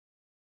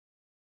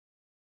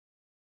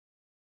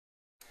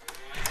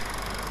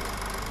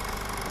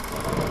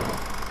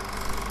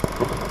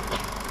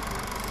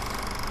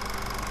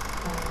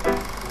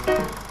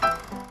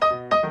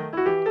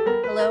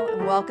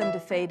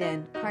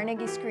FadeIn,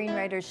 Carnegie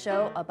Screenwriters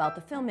show about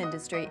the film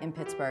industry in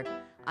Pittsburgh.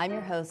 I'm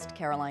your host,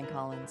 Carrie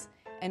Collins.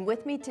 And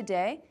with me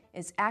today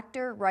is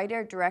actor,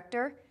 writer,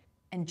 director,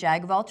 and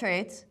jag of all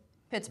trades,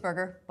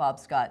 Pittsburgher, Bob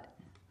Scott.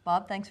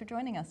 Bob, thanks for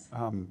joining us.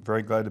 I'm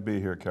very glad to be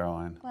here,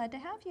 Caroline. Glad to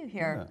have you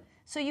here. Yeah.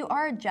 So you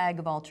are a jag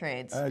of all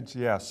trades.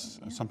 Yes,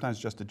 sometimes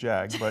just a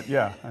jag, but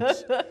yeah,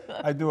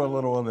 I do a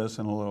little of this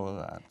and a little of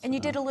that. And you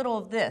did a little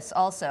of this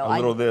also. A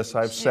little of this.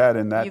 I've sat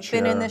in that chair.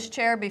 You've been in this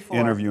chair before.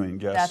 Interviewing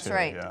guests. That's here,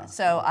 right. Yeah.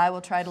 So I will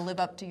try to live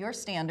up to your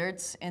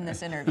standards in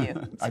this interview.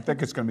 I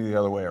think it's going to be the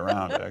other way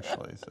around,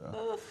 actually.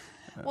 So.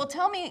 Well,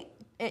 tell me,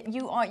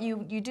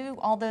 you do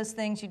all those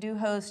things. You do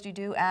host, you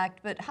do act,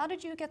 but how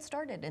did you get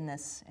started in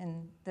this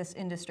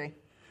industry?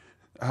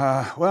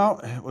 Well,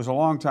 it was a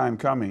long time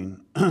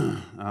coming.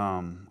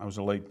 I was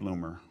a late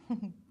bloomer.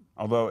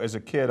 Although as a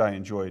kid I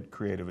enjoyed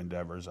creative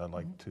endeavors. I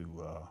liked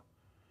to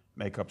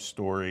make up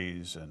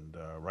stories and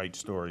write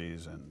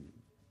stories and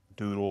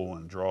doodle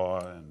and draw.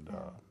 And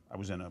I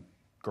was in a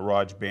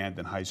garage band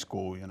in high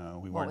school. You know,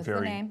 we weren't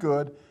very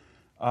good.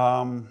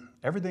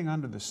 Everything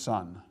Under the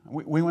Sun.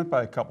 We went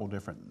by a couple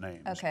different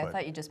names. Okay, I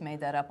thought you just made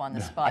that up on the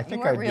spot. I think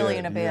you weren't I really did,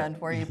 in a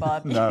band, were you,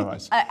 Bob? No.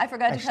 I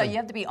forgot to tell you, you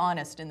have to be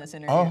honest in this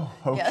interview. Oh,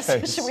 okay.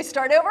 Yes. Should we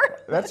start over?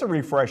 That's a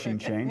refreshing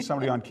change.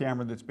 Somebody on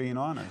camera that's being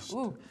honest.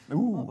 Ooh. Ooh.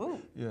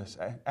 Ooh. Yes.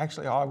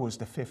 Actually, I was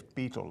the fifth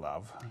Beatle,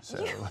 love.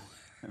 So.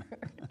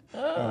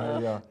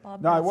 Yeah.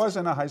 No, I was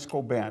in a high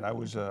school band. I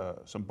was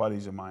some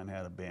buddies of mine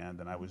had a band,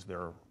 and I was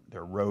their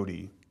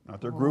roadie,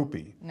 not their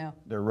groupie. No.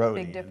 Their roadie.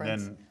 Big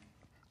difference. And then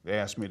they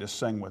asked me to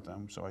sing with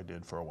them, so I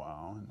did for a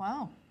while.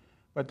 Wow.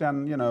 But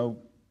then, you know,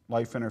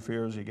 life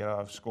interferes. You get out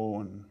of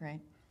school and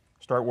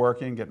start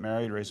working, get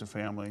married, raise a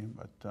family.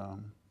 But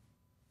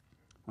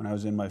when I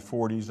was in my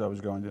 40s, I was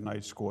going to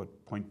night school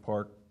at Point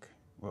Park.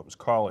 Well, it was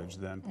college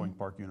then, Point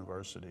Park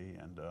University,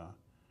 and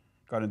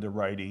got into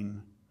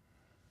writing.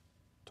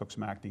 Took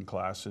some acting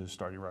classes,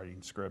 started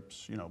writing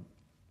scripts, you know,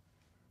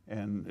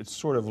 and it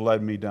sort of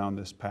led me down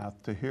this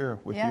path to here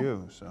with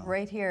you. So.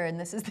 Right here, and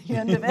this is the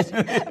end of it.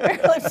 I'm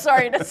really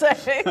sorry to say.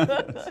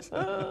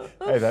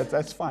 Hey,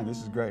 that's fine.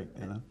 This is great,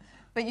 you know.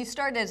 But you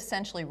started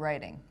essentially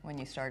writing when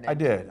you started. I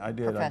did.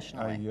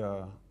 Professionally.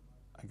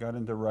 I got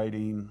into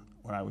writing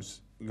when I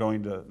was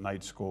going to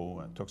night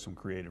school and took some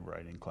creative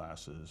writing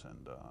classes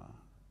and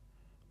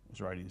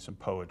was writing some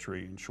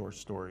poetry and short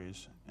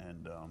stories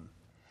and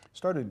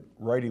started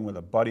writing with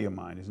a buddy of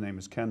mine. His name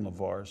is Ken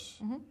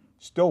LaVarse.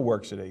 Still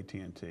works at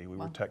AT&T. We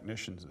were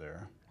technicians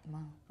there.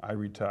 Wow. I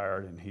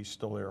retired and he's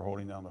still there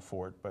holding down the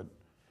fort. But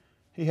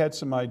he had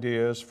some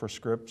ideas for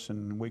scripts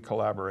and we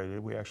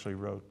collaborated. We actually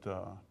wrote,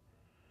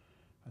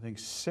 I think,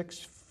 6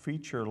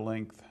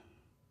 feature-length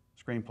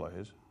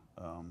screenplays,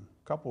 a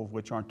couple of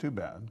which aren't too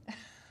bad,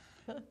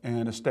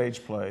 and a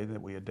stage play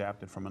that we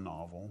adapted from a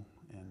novel.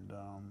 And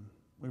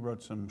we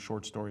wrote some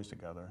short stories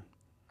together.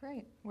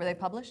 Great. Were they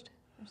published,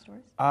 your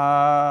stories?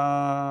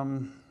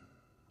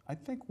 I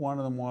think one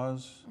of them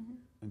was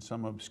in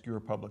some obscure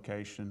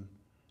publication.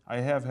 I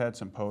have had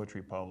some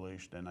poetry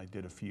published, and I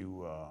did a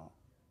few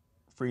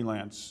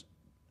freelance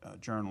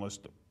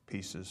journalist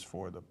pieces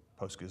for the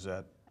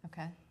Post-Gazette.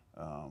 Okay.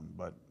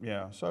 But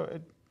yeah, so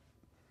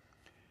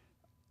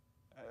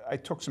I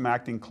took some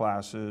acting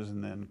classes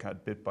and then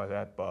got bit by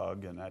that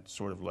bug, and that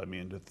sort of led me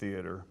into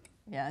theater.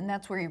 Yeah, and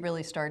that's where you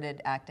really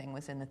started acting,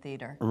 was in the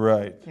theater.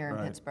 Right. Here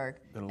in Pittsburgh.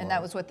 And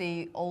that was with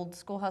the old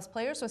Schoolhouse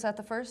Players? Was that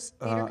the first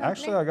theater company?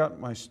 Actually, I got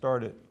my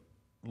start at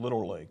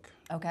Little Lake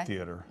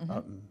Theater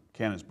out in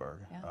Canonsburg.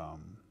 Yeah.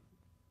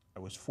 I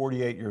was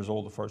 48 years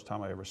old the first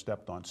time I ever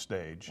stepped on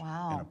stage in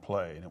a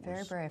play. And it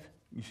Very brave.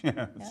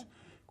 Yeah, it's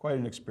quite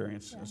an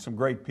experience. Yeah. Some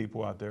great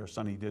people out there.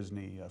 Sonny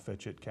Disney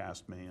Fitchett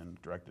cast me and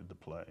directed the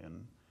play,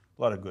 and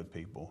a lot of good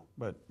people.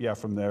 But yeah,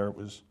 from there it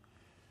was,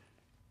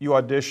 you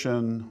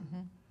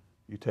audition,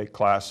 you take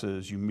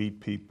classes, you meet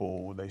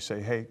people, they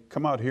say, hey,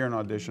 come out here and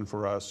audition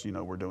for us, you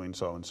know, we're doing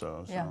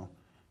so-and-so. So,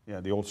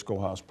 yeah, the old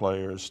Schoolhouse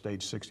Players,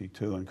 Stage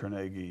 62 in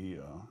Carnegie,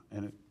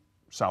 and at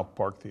South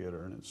Park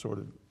Theater, and it's sort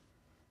of,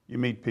 you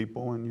meet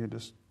people and you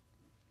just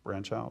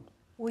branch out.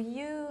 Well,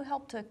 you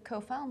helped to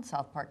co-found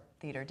South Park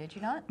Theater, did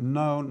you not?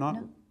 No, not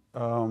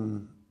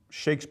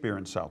Shakespeare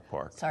in South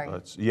Park. Sorry.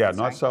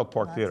 Not South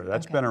Park Theater.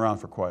 That's been around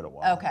for quite a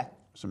while. Okay.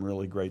 Some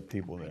really great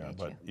people there,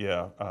 but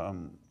yeah,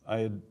 I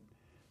had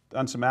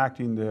done some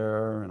acting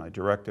there, and I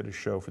directed a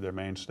show for their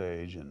main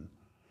stage and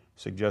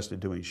suggested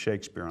doing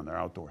Shakespeare on their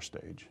outdoor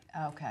stage.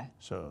 Okay.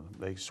 So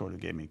they sort of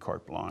gave me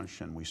carte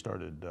blanche, and we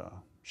started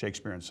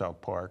Shakespeare in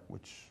South Park,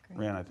 which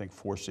ran, I think,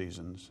 4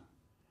 seasons.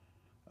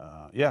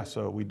 Yeah,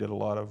 so we did a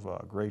lot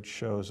of great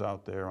shows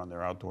out there on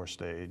their outdoor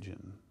stage.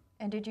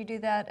 And did you do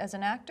that as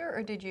an actor,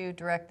 or did you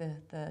direct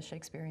the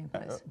Shakespearean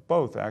plays?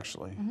 Both,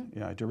 actually.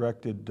 Yeah, I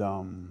directed,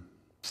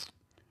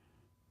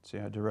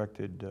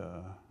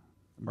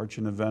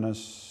 Merchant of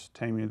Venice,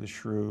 Taming of the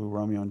Shrew,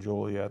 Romeo and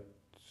Juliet,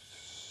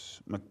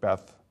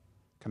 Macbeth.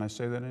 Can I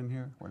say that in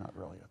here? We're not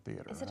really a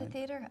theater, Is it a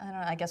theater? I don't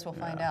know. I guess we'll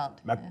find out.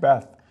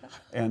 Macbeth.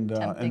 And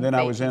then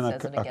I was in a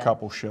again.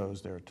 couple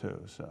shows there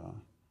too. So,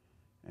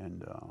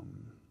 and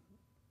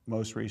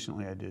most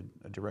recently I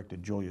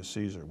directed Julius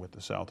Caesar with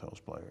the South Hills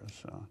Players.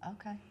 So,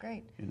 Okay,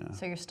 great. you know.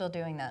 So you're still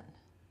doing that?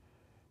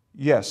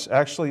 Yes,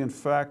 actually, in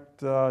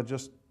fact,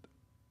 just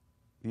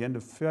the end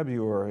of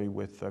February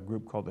with a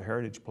group called the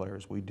Heritage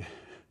Players, we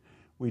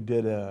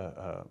did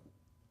a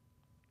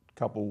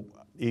couple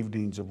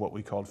evenings of what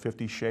we called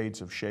 50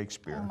 Shades of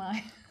Shakespeare, Oh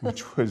my.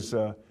 which was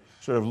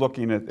sort of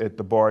looking at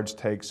the bard's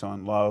takes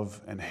on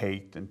love and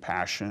hate and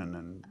passion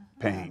and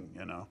pain,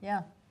 you know.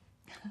 Yeah.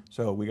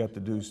 So we got to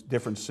do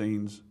different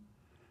scenes,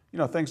 you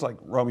know, things like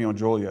Romeo and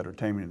Juliet or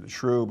Taming of the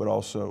Shrew, but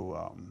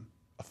also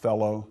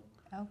Othello.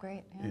 Oh,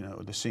 great. Yeah. You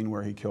know, the scene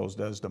where he kills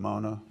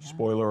Desdemona,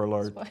 spoiler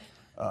alert.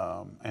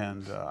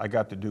 And I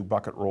got to do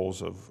bucket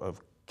rolls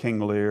of King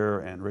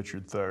Lear and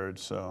Richard III,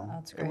 so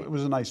That's great. it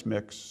was a nice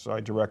mix. So I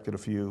directed a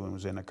few and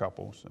was in a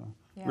couple, so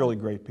Yeah. really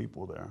great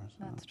people there.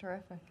 So. That's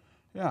terrific.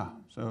 Yeah,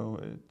 so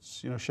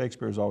it's, you know,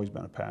 Shakespeare's always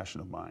been a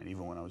passion of mine,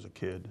 even when I was a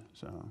kid,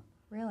 so.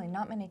 Really,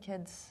 not many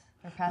kids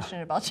are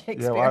passionate about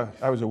Shakespeare. Yeah, well,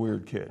 I was a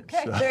weird kid.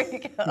 Okay, so. there you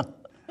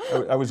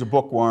go. I was a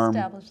bookworm.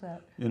 Establish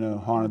that. You know,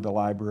 haunted the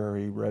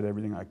library, read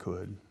everything I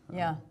could.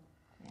 Yeah.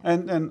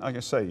 And like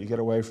I say, you get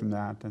away from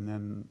that, and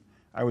then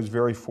I was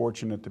very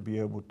fortunate to be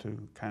able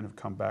to kind of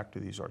come back to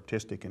these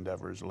artistic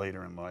endeavors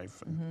later in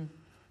life, and you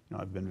know,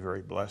 I've been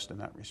very blessed in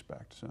that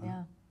respect. So,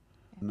 Yeah.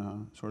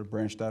 and, sort of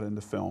branched out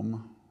into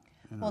film.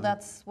 You know. Well,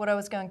 that's what I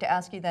was going to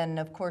ask you then.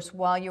 Of course,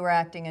 while you were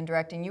acting and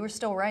directing, you were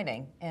still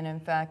writing, and in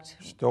fact...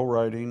 Still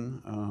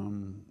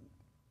writing,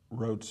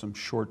 wrote some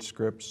short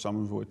scripts,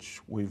 some of which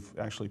we've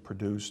actually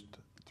produced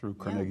through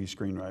Carnegie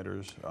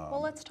Screenwriters.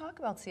 Well, let's talk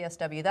about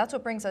CSW. That's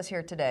what brings us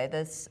here today.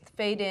 This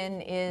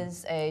FadeIn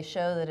is a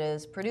show that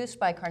is produced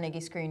by Carnegie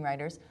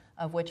Screenwriters,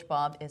 of which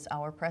Bob is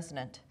our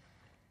president.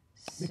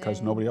 Because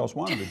So- nobody else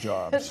wanted the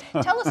jobs.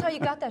 Tell us how you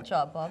got that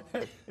job, Bob.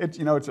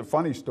 You know, it's a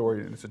funny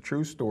story, and it's a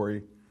true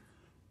story.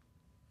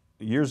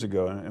 Years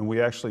ago, and we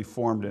actually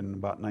formed in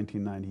about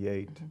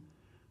 1998.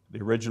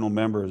 The original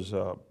members,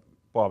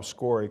 Bob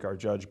Skorik, our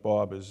judge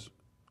Bob, is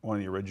one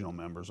of the original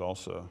members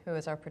also. Who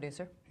is our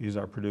producer? He's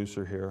our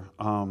producer here.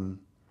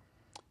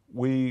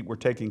 We were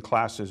taking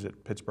classes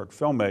at Pittsburgh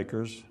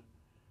Filmmakers.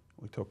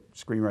 We took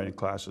screenwriting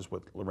classes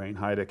with Lorraine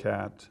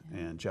Heidekat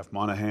and Jeff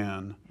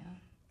Monahan,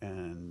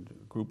 and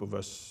a group of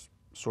us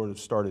sort of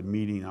started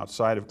meeting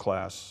outside of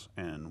class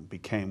and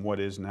became what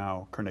is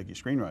now Carnegie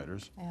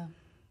Screenwriters. Yeah.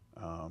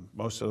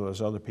 Most of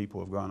those other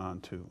people have gone on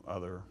to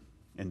other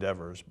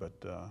endeavors, but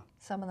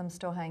Some of them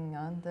still hanging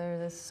on.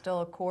 There's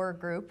still a core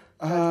group.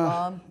 Judge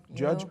Bob,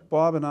 Judge you.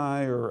 Bob and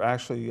I are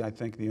actually, I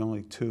think, the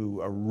only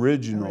two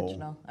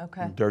original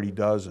Okay. Dirty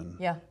Dozen.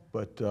 Yeah.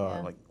 But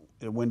like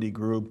Wendy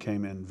Grube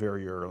came in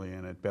very early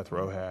in it, Beth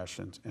Rohash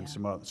and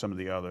some of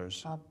the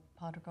others. Bob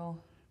Podrigal.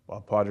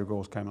 Bob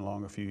Podrigal's came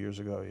along a few years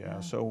ago, yeah.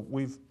 So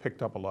we've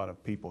picked up a lot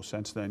of people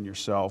since then,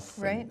 yourself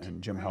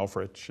and Jim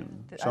Helfrich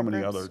and so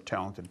many other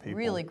talented people.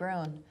 Really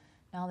grown.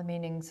 Now the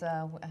meetings,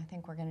 I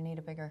think we're going to need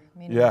a bigger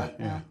meeting.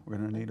 Yeah, we're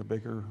going to need a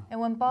bigger And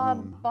when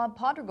Bob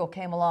Podrigal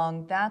came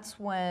along, that's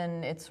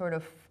when it sort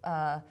of,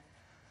 I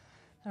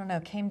don't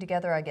know, came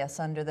together, I guess,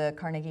 under the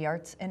Carnegie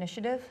Arts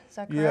Initiative. Is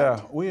that correct? Yeah,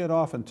 we had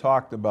often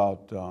talked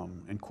about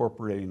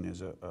incorporating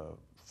as a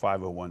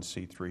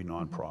 501c3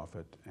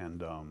 nonprofit,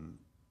 and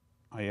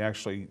I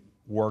actually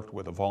worked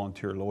with a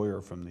volunteer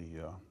lawyer from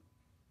the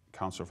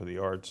Council for the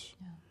Arts,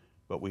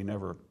 but we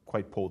never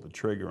quite pulled the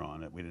trigger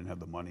on it. We didn't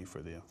have the money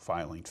for the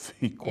filing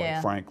fee,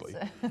 quite frankly.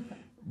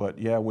 But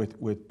yeah,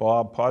 with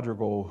Bob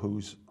Podrigal,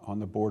 who's on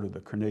the board of the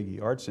Carnegie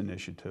Arts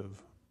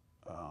Initiative,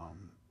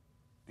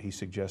 he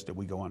suggested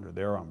we go under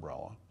their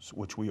umbrella,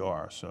 which we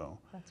are. So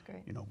that's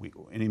great. You know,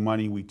 any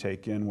money we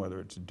take in, whether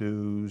it's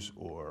dues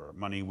or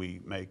money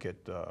we make at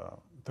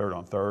Third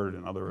on Third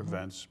and other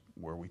events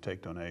where we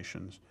take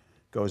donations,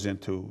 goes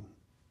into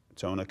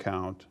its own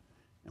account,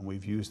 and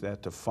we've used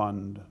that to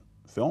fund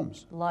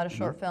films. A lot of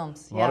short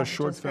films. A lot of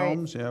short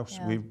films, yes.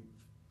 We've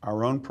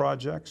our own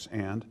projects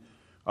and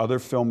other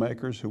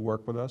filmmakers who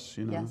work with us,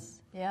 you know.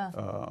 Yes,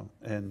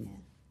 and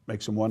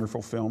make some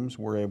wonderful films.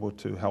 We're able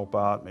to help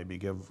out, maybe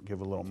give a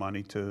little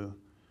money to.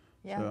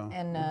 Yeah, so,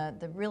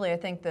 and really I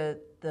think the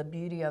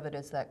beauty of it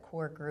is that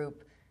core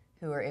group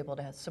who are able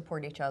to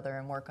support each other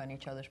and work on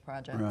each other's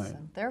projects. Right.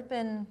 And there have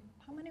been,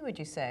 how many would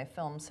you say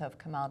films have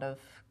come out of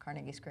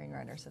Carnegie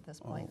Screenwriters at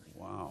this point?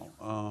 Oh,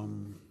 wow.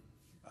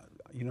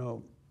 You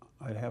know,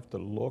 I'd have to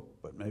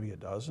look, but maybe a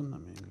dozen. I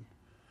mean,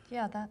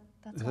 yeah, that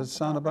does that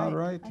sound about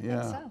right? I think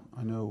so.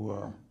 I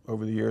know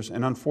over the years,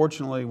 and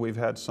unfortunately, we've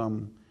had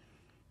some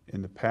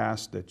in the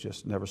past that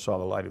just never saw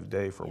the light of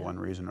day for one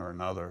reason or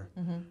another.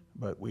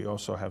 But we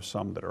also have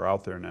some that are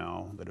out there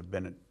now that have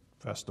been at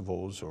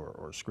festivals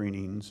or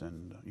screenings,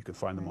 and you can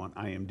find them on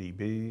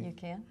IMDb. You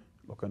can.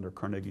 Look under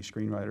Carnegie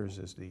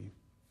Screenwriters as the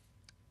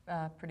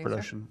producer.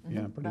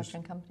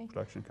 production company.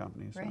 Production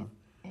company. So. Right.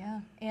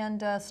 Yeah,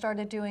 and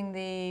started doing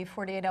the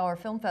 48-hour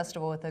film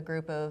festival with a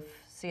group of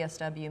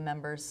CSW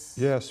members.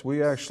 Yes, we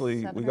got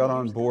 7 or 8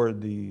 on years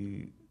board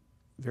the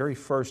very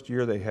first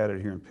year they had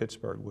it here in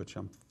Pittsburgh, which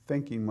I'm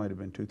thinking might have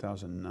been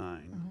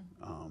 2009.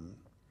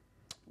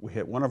 we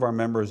had one of our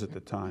members at the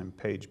time,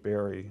 Paige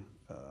Berry,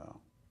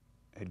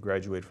 had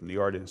graduated from the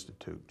Art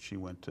Institute. She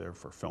went there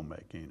for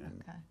filmmaking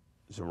and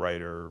is a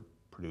writer,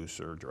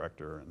 producer,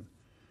 director, and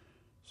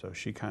so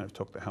she kind of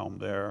took the helm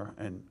there.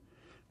 And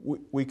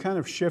we kind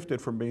of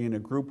shifted from being a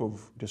group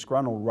of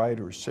disgruntled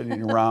writers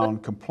sitting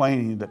around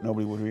complaining that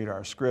nobody would read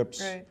our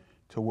scripts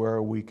to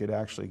where we could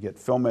actually get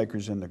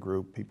filmmakers in the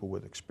group, people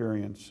with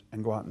experience,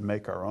 and go out and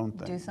make our own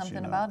things. Do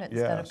something about it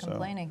instead of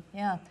complaining.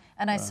 Yeah,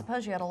 and I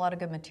suppose you had a lot of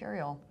good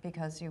material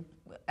because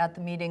at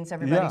the meetings,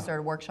 everybody sort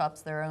of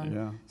workshops their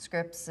own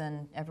scripts,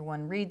 and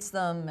everyone reads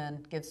them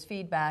and gives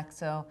feedback.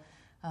 So,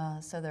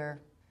 there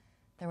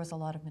was a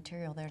lot of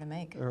material there to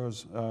make. There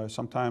was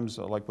sometimes,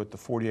 like with the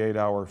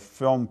 48-hour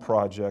film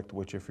project,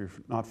 which if you're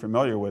not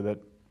familiar with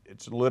it,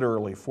 it's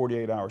literally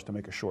 48 hours to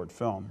make a short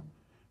film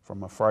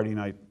from a Friday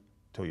night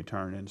till you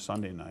turn it in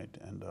Sunday night.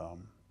 And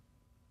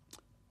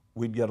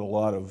we'd get a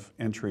lot of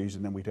entries,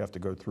 and then we'd have to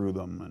go through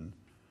them and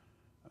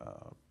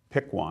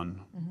pick one,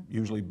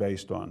 usually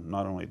based on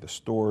not only the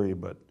story,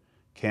 but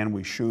can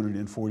we shoot it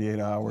in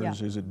 48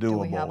 hours? Is it doable? Do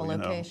we have a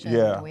location?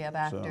 Yeah. Do we have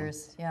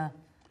actors? So,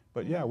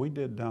 but yeah, we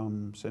did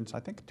since I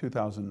think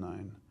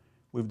 2009.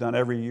 We've done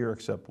every year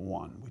except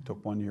one. We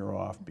took 1 year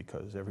off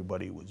because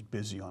everybody was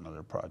busy on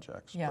other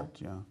projects. Yeah,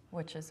 but,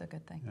 which is a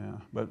good thing. Yeah,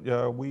 but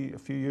a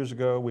few years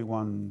ago we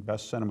won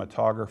Best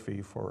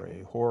Cinematography for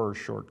a horror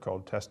short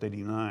called Test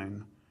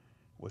 89,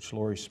 which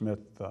Laurie Smith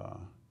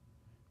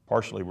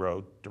partially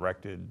wrote,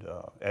 directed,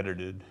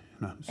 edited.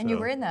 And you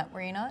were in that,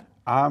 were you not?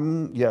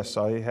 Yes,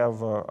 I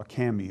have a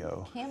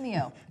cameo.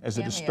 As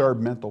a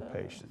disturbed mental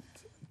patient.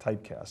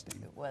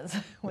 Typecasting. It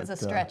was a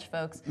stretch,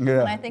 folks.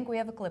 Yeah. And I think we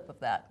have a clip of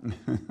that.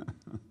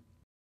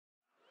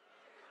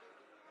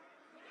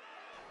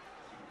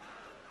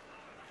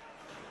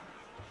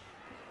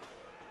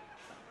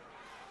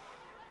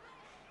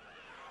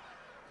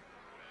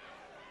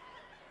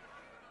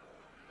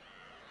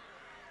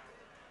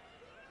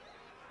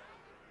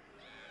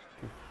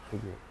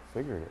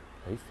 Figured it.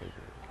 They figured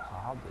it.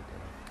 How did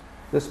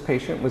they? This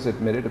patient was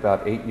admitted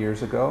about 8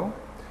 years ago.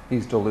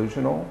 He's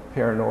delusional,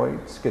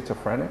 paranoid,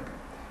 schizophrenic.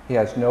 He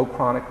has no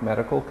chronic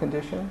medical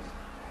conditions,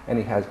 and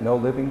he has no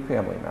living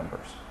family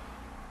members.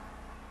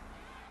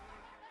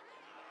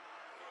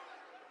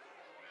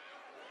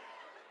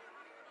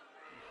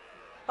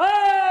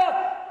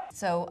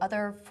 So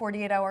other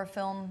 48-hour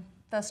film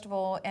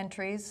festival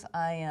entries,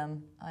 I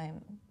am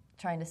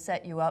trying to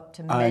set you up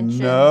to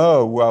mention. I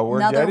know. Well, we're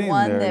another getting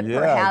one there. that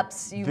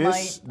perhaps you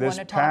might want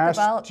to talk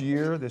about.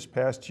 This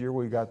past year,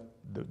 we got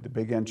the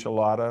big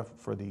enchilada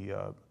for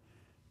the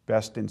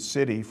Best in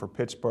City for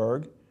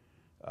Pittsburgh.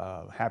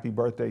 Happy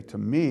Birthday to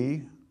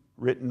Me,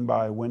 written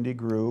by Wendy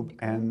Grube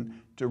and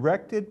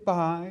directed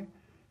by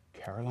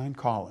Carrie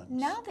Collins.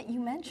 Now that you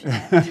mention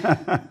it,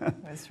 it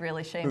was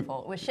really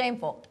shameful. It was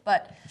shameful,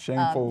 but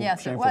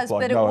yes, it was.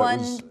 But it won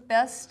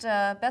best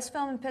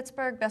film in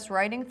Pittsburgh, best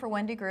writing for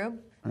Wendy Grube,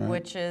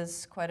 which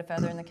is quite a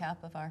feather in the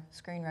cap of our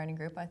screenwriting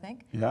group, I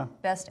think. Yeah.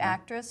 Best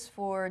actress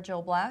for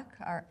Jill Black,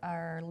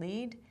 our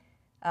lead.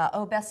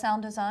 Best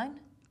sound design.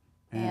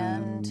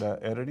 And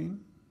editing?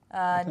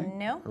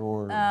 No.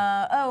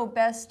 Or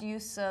best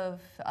use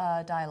of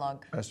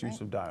dialogue. Best use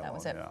of dialogue. That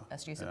was it.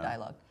 Best use of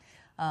dialogue.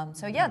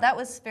 So yeah, that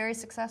was very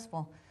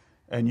successful.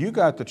 And you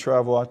got to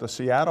travel out to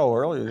Seattle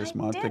earlier this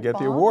month to get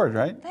the award,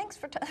 right? Thanks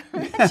for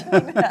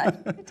mentioning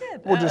that. You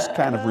did. We'll just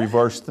kind of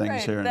reverse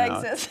things here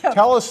now. So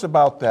tell us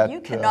about that. You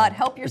cannot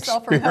help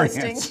yourself from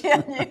hosting,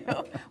 can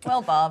you?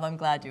 Well, Bob, I'm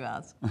glad you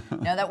asked.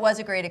 No, that was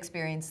a great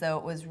experience, though.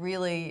 It was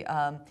really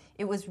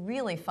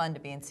fun to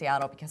be in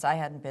Seattle because I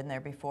hadn't been there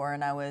before,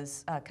 and I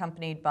was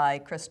accompanied by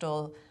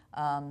Crystal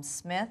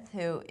Smith,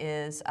 who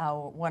is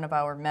one of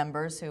our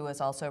members, who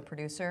was also a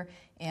producer,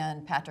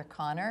 and Patrick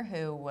Connor,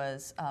 who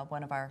was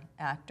one of our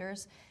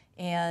actors.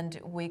 And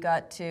we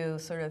got to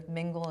sort of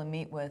mingle and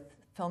meet with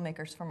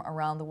filmmakers from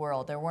around the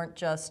world. There weren't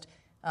just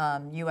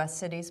U.S.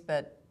 cities,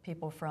 but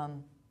people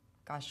from,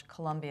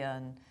 Colombia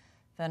and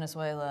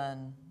Venezuela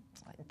and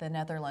the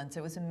Netherlands.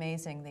 It was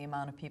amazing the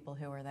amount of people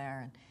who were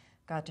there. And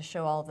got to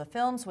show all of the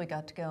films. We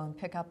got to go and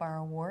pick up our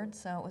awards,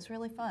 so it was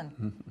really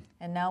fun.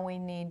 And now we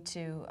need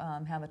to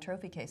have a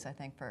trophy case, I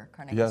think, for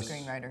Carnegie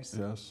Screenwriters.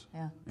 Yes,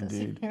 yeah,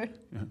 indeed.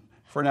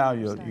 For now,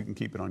 you can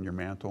keep it on your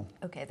mantle.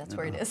 Okay, that's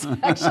where it is,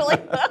 actually.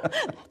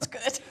 That's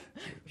good.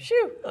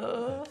 Shoo.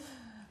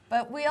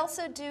 But we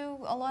also do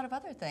a lot of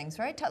other things,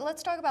 right?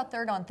 Let's talk about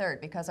Third on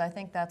Third, because I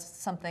think that's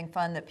something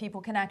fun that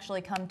people can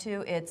actually come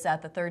to. It's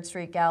at the 3rd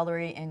Street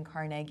Gallery in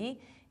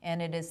Carnegie,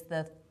 and it is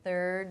the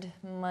third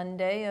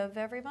Monday of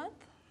every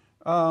month?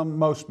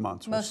 Most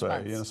months, we'll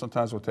say. Months.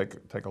 Sometimes we'll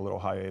take a little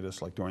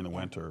hiatus, like during the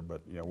winter,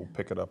 but we'll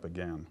pick it up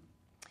again.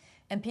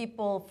 And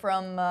people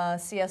from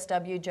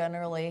CSW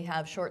generally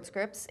have short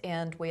scripts,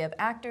 and we have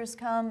actors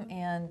come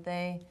and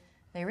they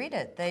read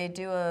it. They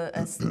do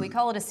we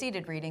call it a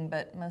seated reading,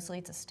 but mostly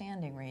it's a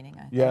standing reading,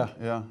 I think.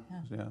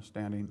 Yeah,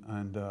 standing.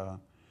 And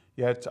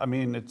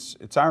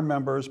it's our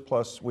members,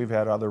 plus we've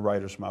had other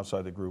writers from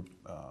outside the group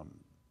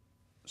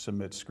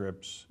submit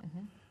scripts.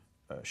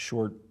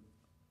 Short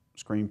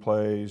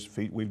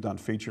screenplays. We've done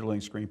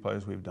feature-length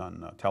screenplays. We've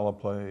done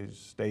teleplays,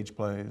 stage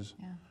plays.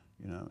 Yeah.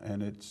 You know,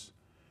 and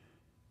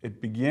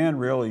it began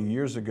really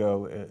years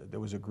ago. There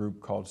was a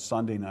group called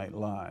Sunday Night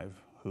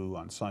Live, who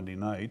on Sunday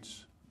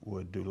nights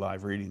would do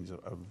live readings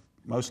of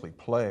mostly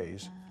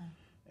plays.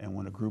 And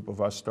when a group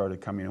of us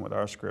started coming in with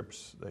our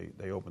scripts,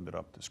 they opened it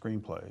up to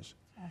screenplays.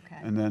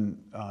 Okay. And then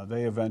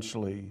they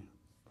eventually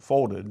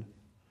folded.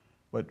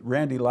 But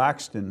Randy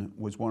Laxton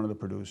was one of the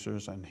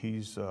producers, and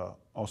he's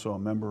also a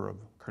member of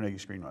Carnegie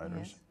Screenwriters.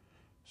 Yes.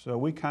 So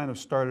we kind of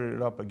started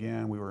it up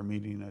again. We were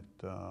meeting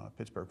at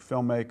Pittsburgh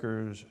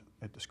filmmakers,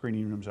 at the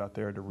screening rooms out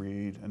there to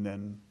read, and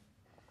then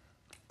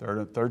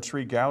Third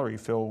Street Gallery,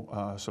 Phil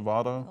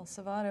Savato.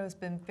 Phil Savato has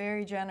been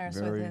very generous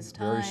with Very- his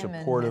very time and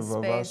supportive his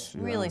of space. us,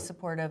 yeah. Really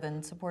supportive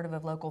and supportive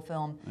of local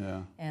film.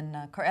 Yeah. And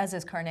as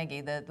is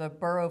Carnegie. The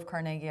borough of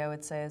Carnegie, I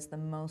would say, is the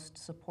most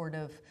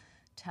supportive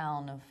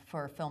town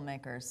for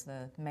filmmakers.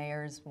 The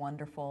mayor's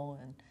wonderful,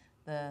 and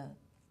the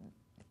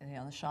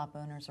shop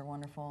owners are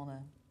wonderful.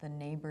 The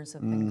neighbors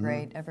have been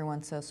great.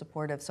 Everyone's so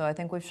supportive. So I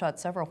think we've shot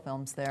several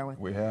films there with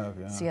We have,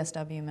 yeah.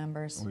 CSW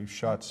members. We've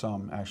shot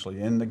some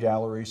actually in the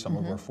gallery, some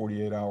of our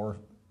 48-hour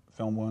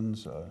film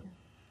ones.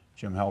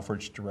 Jim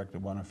Helfrich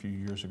directed one a few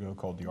years ago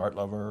called The Art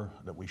Lover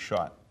that we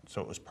shot.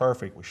 So it was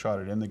perfect. We shot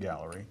it in the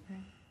gallery.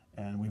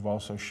 And we've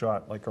also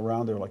shot, like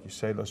around there, like you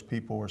say, those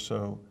people were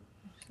so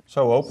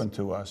open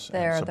to us.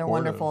 They're supportive,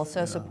 wonderful, so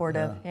you know,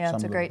 supportive. Yeah, it's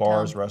Some a of great the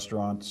bars, town.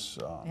 restaurants,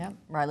 Yep,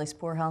 Riley's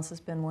Poorhouse has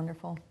been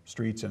wonderful.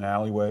 streets and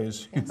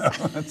alleyways. You know,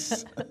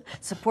 it's,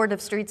 Supportive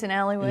streets and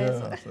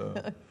alleyways.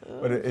 yeah,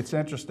 but it's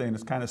interesting.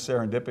 It's kind of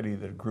serendipity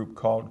that a group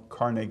called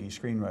Carnegie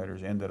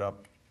Screenwriters ended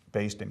up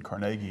based in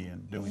Carnegie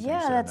and doing things there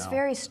Yeah, that's now.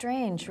 very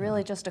strange.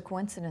 Really just a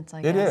coincidence, I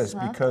It guess. is,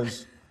 huh?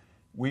 because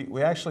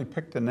we actually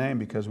picked the name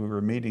because we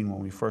were meeting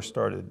when we first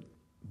started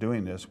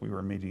doing this. We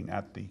were meeting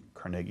at the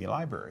Carnegie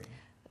Library,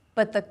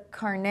 But the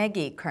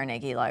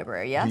Carnegie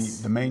Library,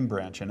 yes? the main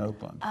branch in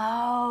Oakland.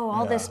 Oh,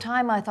 all this Yeah.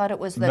 time I thought it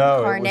was the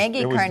No, Carnegie.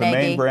 it was the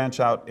main branch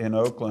out in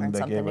Oakland. Learn They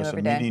something gave new us a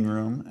every day. meeting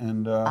room,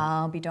 and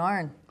I'll be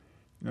darned.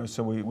 you know,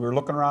 so we were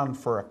looking around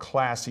for a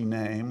classy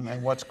name,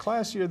 and what's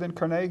classier than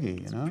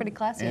Carnegie? You know, pretty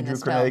classy in Andrew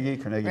this town. Carnegie,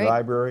 Carnegie Great.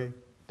 Library,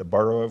 the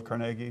borough of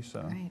Carnegie.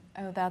 So Right.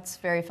 Oh, that's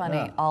very funny.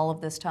 Yeah. All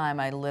of this time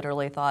I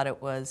literally thought it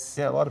was...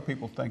 yeah, a lot of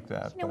people think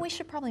that. You know, but we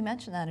should probably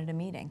mention that at a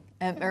meeting.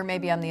 Or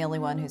maybe I'm the only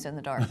one who's in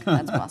the dark.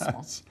 That's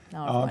possible. No,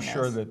 I'm everyone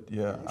sure knows.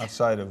 that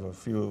outside of a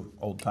few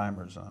old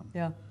timers,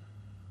 Yeah.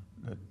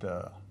 that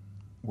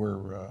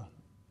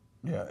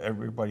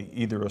everybody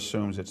either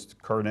assumes it's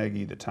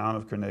Carnegie, the town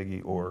of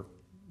Carnegie, or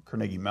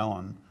Carnegie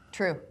Mellon.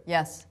 True.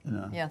 Yes. You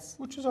know, Yes.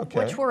 which is okay.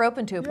 Which we're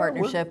open to a Yeah,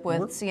 partnership we're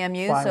with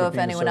CMU. fine So with if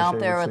being anyone out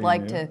there would associated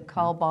like with to CMU.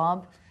 call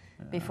Bob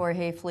before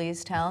he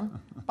flees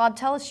town. Bob,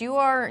 tell us, you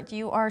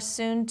are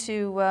soon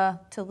to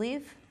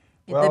leave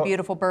the Well-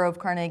 beautiful borough of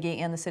Carnegie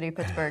and the city of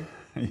Pittsburgh.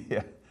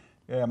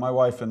 Yeah. My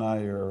wife and I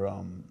are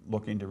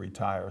looking to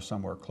retire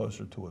somewhere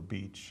closer to a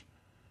beach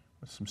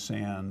with some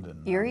sand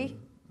and Erie?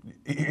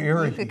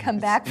 Erie. You could come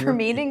back for Erie.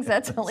 meetings.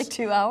 That's only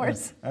 2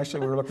 hours. Actually,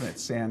 we were looking at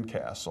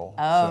Sandcastle.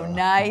 Oh, so,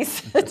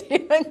 nice. It's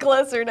even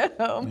closer to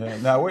home. Yeah,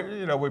 now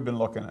we've been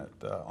looking at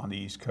on the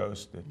East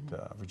Coast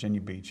at Virginia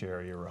Beach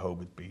area,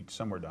 Rehoboth Beach,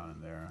 somewhere down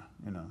in there.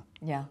 You know,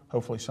 Yeah.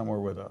 hopefully somewhere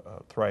with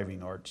a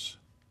thriving arts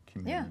Yeah,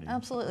 community.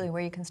 absolutely.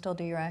 Where you can still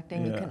do your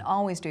acting. You Yeah. can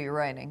always do your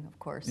writing, of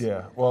course.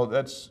 Yeah, well,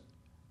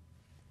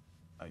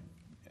 I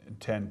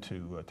intend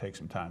to take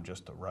some time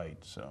just to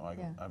write, so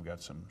Yeah. I've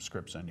got some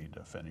scripts I need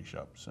to finish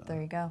up. So.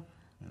 There you go.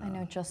 I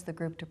know just the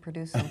group to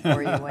produce them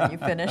for you when you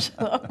finish.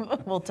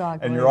 We'll talk.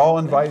 And later. you're all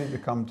invited to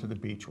come to the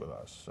beach with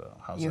us. So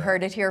how's You that?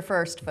 heard it here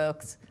first,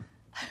 folks.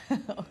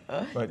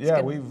 But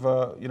yeah, good.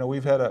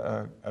 we've had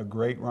a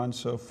great run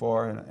so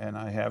far, and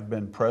I have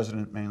been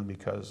president mainly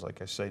because,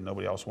 like I say,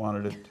 nobody else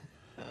wanted it.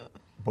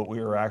 But we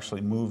are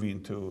actually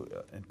moving to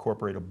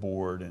incorporate a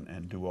board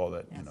and do all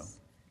that, you know.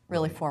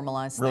 Really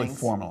formalize Really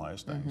things.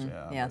 formalize things,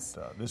 yeah. yes.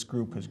 But, this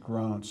group has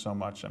grown so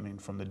much. I mean,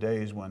 from the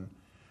days when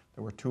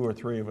there were 2 or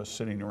 3 of us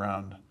sitting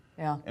around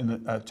Yeah.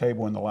 in a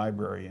table in the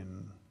library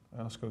and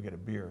well, let's go get a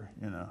beer,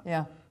 you know.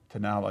 Yeah. To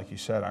now, like you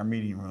said, our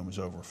meeting room is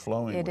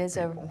overflowing. It with is.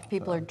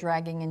 people. Are So,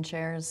 dragging in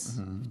chairs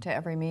to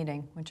every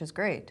meeting, which is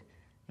great.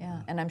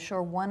 Yeah. And I'm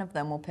sure one of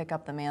them will pick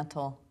up the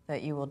mantle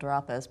that you will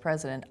drop as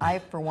president. I,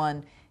 for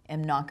one,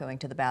 am not going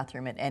to the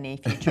bathroom at any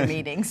future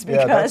meetings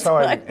because yeah, that's how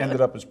I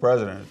ended up as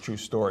president. A true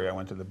story. I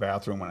went to the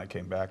bathroom when I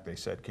came back. They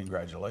said,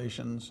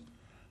 "Congratulations."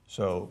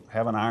 So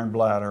have an iron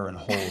bladder and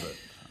hold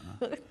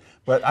it.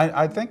 But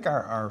I think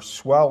our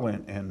swell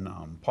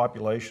in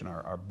population,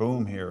 our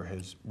boom here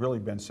has really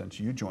been since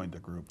you joined the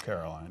group,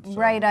 Caroline. So,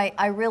 Right,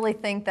 I really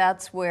think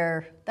that's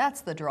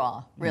the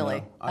draw, really.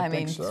 Yeah, I think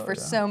mean, so, for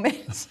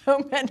yeah. so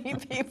many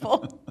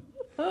people.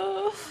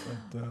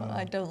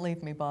 Don't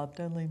leave me, Bob,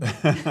 don't leave me.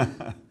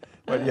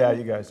 But yeah,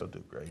 you guys will do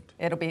great.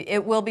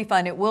 It will be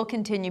fun. It will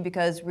continue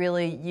because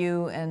really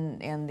you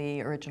and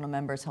the original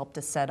members helped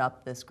to set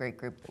up this great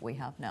group that we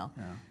have now.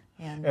 Yeah.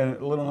 And And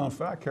a little known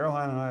fact,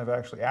 Caroline and I have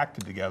actually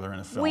acted together in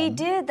a film. we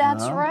did,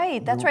 that's you know?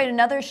 right. That's right,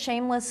 another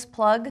shameless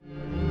plug.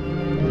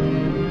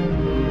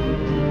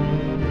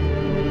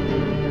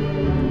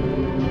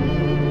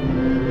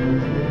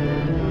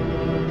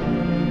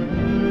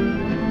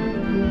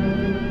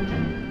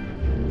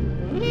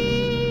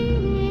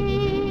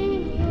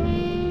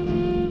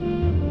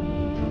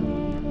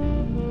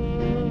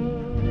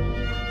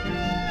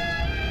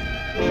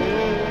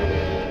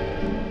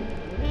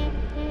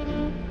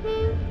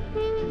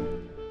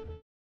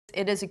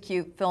 It is a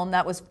cute film.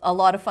 That was a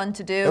lot of fun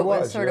to do. It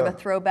was, sort of yeah. a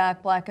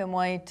throwback, black and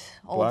white,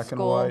 old Black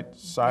school. and white,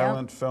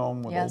 silent Yeah.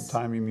 film with Yes.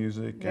 old-timey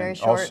music. Very and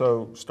short.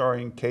 also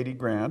starring Katie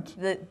Grant.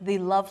 The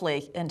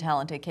lovely and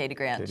talented Katie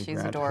Grant. Katie She's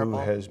Grant, adorable.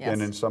 who has Yes.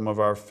 been in some of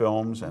our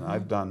films, and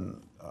I've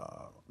done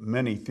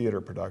many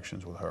theater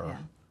productions with her. Yeah.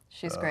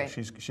 She's great.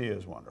 She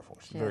is wonderful.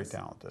 She's She very is.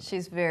 talented.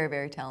 She's very,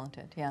 very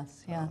talented,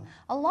 yes, yeah.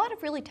 A lot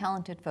of really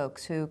talented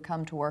folks who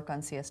come to work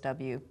on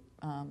CSW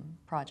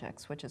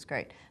projects, which is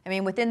great. I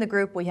mean, within the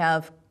group we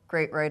have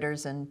great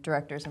writers and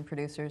directors and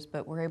producers,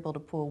 but we're able to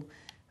pull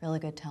really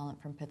good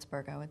talent from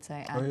Pittsburgh, I would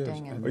say,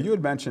 acting. And You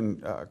had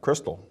mentioned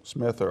Crystal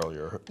Smith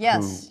earlier.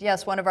 yes,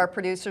 yes, one of our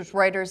producers,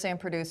 writers and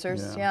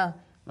producers, yeah.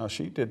 Now,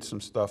 she did some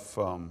stuff,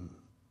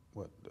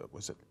 what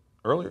was it,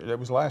 earlier? It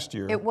was last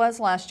year. It was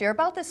last year,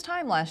 about this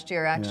time last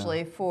year,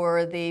 actually,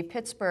 for the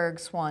Pittsburgh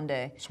Swan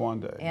Day. Swan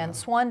Day. And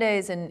Swan Day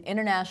is an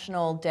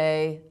international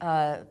day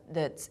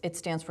it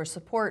stands for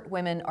Support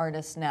Women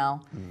Artists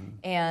Now.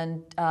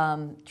 And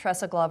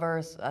Tressa Glover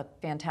is a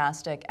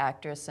fantastic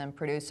actress and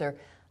producer,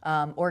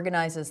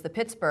 organizes the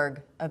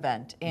Pittsburgh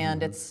event.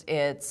 And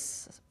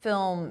it's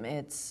film,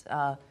 it's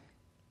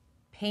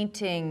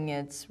painting,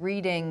 it's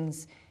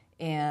readings,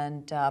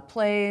 and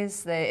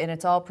plays, and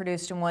it's all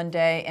produced in one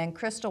day. And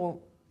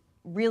Crystal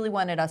really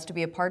wanted us to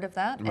be a part of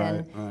that,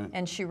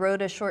 and she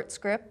wrote a short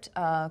script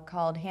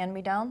called Hand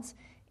Me Downs,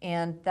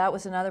 and that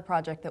was another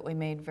project that we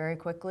made very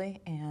quickly,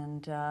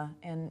 and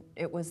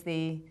it was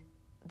the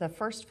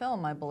first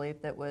film, I believe,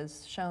 that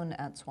was shown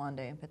at Swan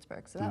Day in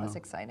Pittsburgh. So that was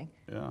exciting.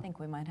 Yeah. I think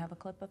we might have a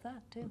clip of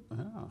that too.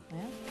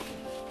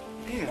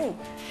 Yeah.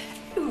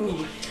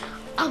 Ooh,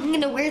 I'm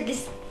gonna wear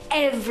this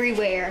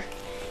everywhere.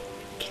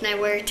 Can I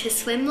wear it to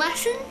swim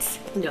lessons?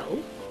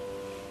 No.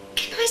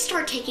 Can I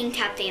start taking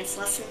tap dance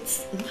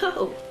lessons?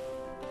 No.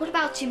 What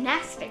about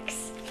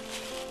gymnastics?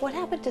 What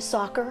happened to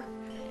soccer?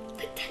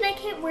 But then I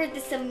can't wear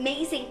this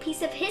amazing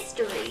piece of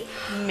history.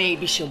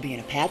 Maybe she'll be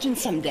in a pageant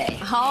someday.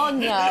 Oh,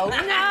 no,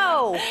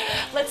 no.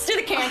 Let's do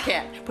the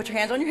can-can. Put your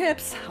hands on your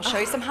hips. I'll show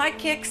you some high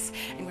kicks.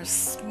 And you're going to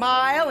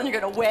smile and you're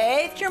going to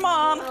wave to your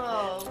mom.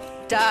 Oh.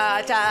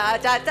 Da, da,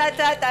 da, da,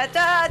 da, da,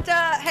 da,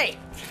 da. Hey.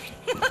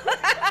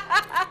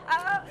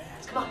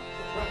 Come on,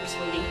 Robert's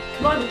waiting.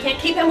 Come on, we can't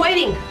keep him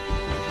waiting.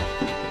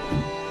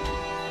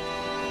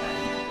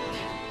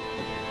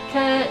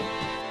 Cut.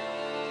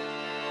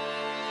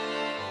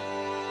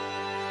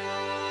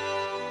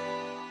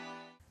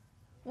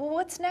 Well,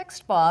 what's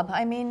next, Bob?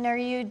 I mean, are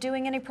you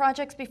doing any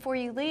projects before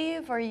you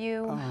leave? Are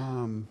you?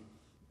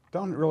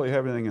 Don't really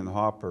have anything in the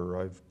hopper.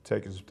 I've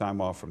taken some time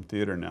off from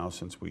theater now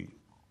since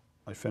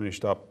I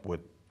finished up with,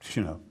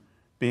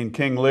 being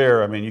King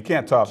Lear. I mean, you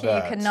can't top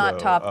that. You cannot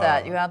top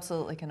that. You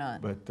absolutely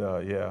cannot.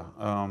 But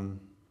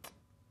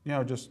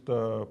yeah, just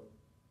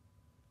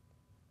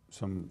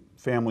some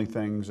family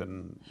things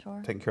and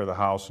taking care of the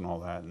house and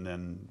all that, and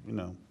then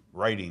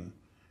writing.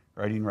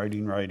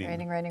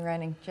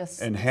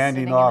 Just and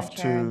handing sitting off in a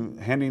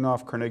chair.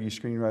 Carnegie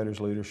Screenwriters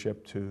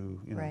leadership to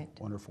Right.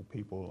 wonderful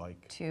people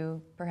like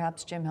To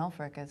perhaps Jim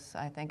Helfrich is,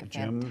 I think, a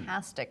Jim.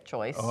 fantastic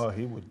choice. Oh,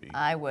 he would be.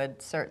 I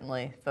would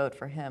certainly vote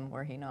for him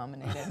were he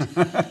nominated,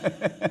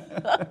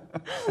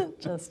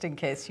 just in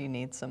case you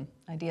need some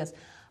ideas.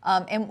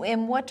 And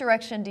in what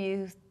direction do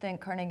you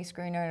think Carnegie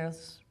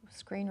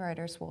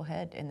Screenwriters will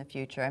head in the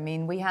future? I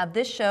mean, we have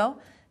this show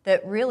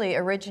that really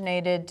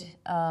originated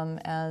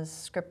as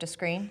script to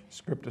screen.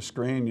 Script to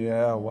screen,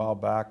 yeah, a while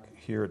back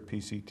here at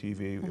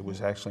PCTV. It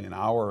was actually an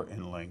hour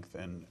in length,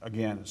 and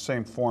again,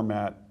 same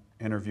format,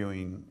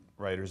 interviewing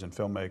writers and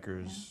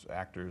filmmakers,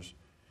 actors,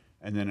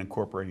 and then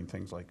incorporating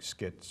things like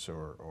skits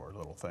or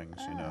little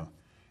things,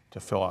 to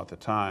fill out the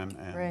time.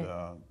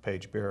 And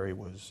Paige Berry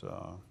was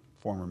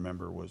former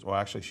member, well,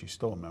 actually she's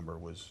still a member,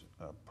 was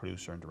a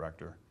producer and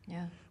director.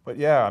 Yeah. But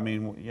yeah, I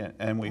mean,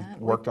 and we've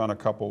worked on a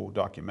couple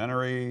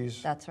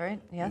documentaries. That's right,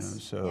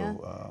 yes.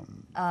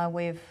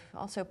 We've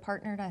also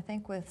partnered, I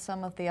think, with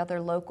some of the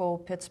other local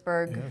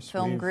Pittsburgh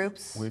film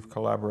groups. We've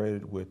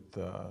collaborated with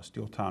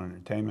Steel Town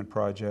Entertainment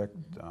Project.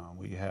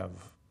 We have,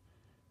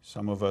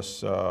 some of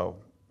us a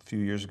few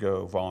years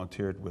ago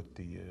volunteered with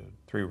the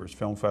Three Rivers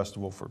Film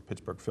Festival for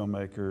Pittsburgh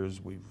filmmakers.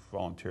 We've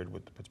volunteered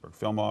with the Pittsburgh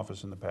Film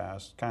Office in the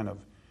past, kind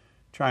of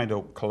trying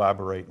to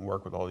collaborate and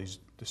work with all these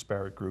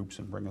disparate groups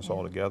and bring us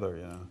all together.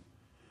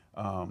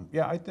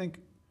 Yeah, I think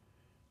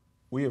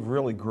we have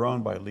really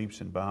grown by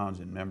leaps and bounds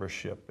in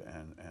membership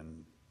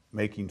and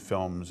making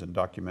films and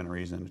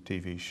documentaries and a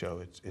TV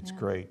show. It's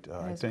great.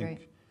 I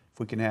think if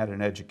we can add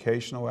an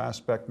educational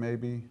aspect,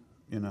 maybe,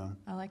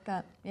 I like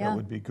that. that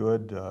would be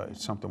good.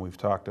 It's something we've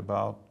talked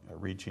about,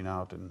 reaching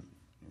out and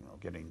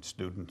getting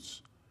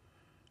students.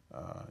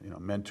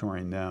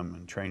 Mentoring them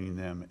and training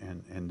them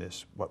in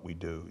this, what we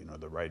do,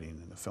 the writing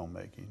and the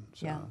filmmaking.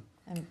 So, yeah,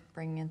 and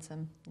bringing in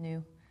some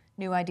new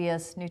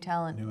ideas, new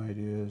talent. New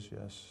ideas,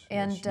 yes.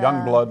 And yes.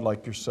 Young blood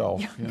like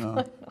yourself,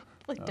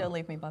 Don't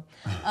leave me, Bob.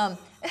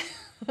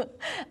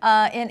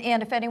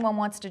 And if anyone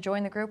wants to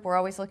join the group, we're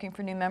always looking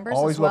for new members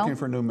Always as well. looking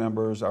for new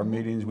members. Our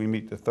meetings, we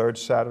meet the third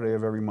Saturday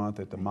of every month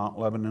at the Mount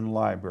Lebanon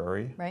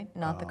Library. Right,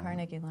 not the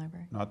Carnegie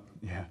Library. The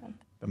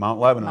Mount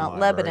Lebanon Mount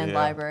Library. Lebanon yeah.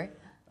 Library.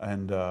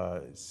 And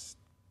it's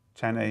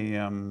 10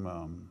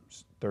 a.m.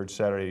 Third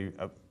Saturday,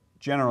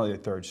 generally the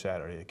third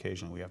Saturday.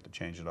 Occasionally we have to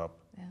change it up.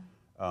 Yeah.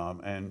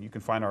 And you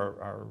can find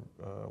our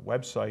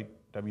website,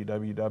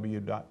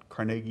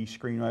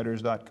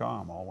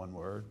 www.carnegiescreenwriters.com, all one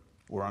word.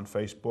 We're on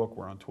Facebook,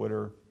 we're on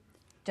Twitter.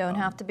 Don't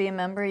have to be a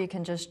member, you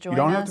can just join us.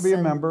 You don't have to be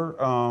a member.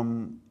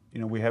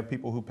 You know, we have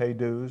people who pay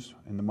dues,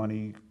 and the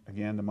money,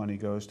 again, the money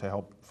goes to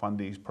help fund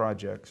these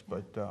projects,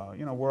 but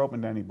you know, we're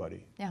open to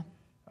anybody. Yeah.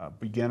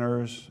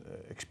 Beginners,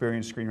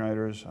 experienced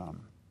screenwriters.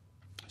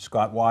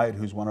 Scott Wyatt,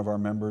 who's one of our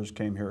members,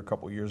 came here a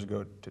couple years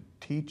ago to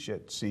teach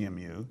at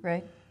CMU.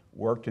 Right.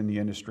 Worked in the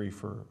industry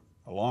for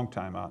a long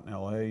time out in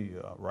LA,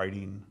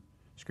 writing,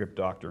 script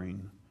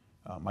doctoring.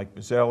 Mike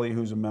Bazzelli,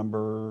 who's a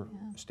member,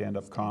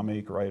 stand-up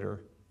comic,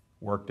 writer,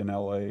 worked in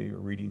LA,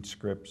 reading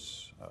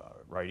scripts,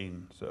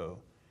 writing. So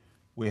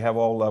we have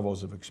all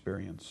levels of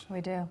experience.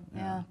 We do,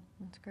 yeah,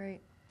 that's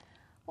great.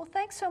 Well,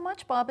 thanks so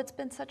much, Bob. It's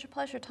been such a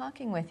pleasure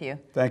talking with you.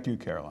 Thank you,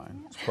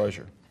 Caroline. It's a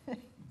pleasure.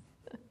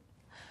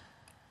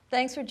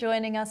 Thanks for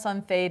joining us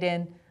on Fade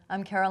In.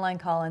 I'm Caroline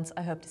Collins.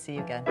 I hope to see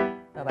you again.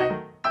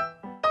 Bye-bye.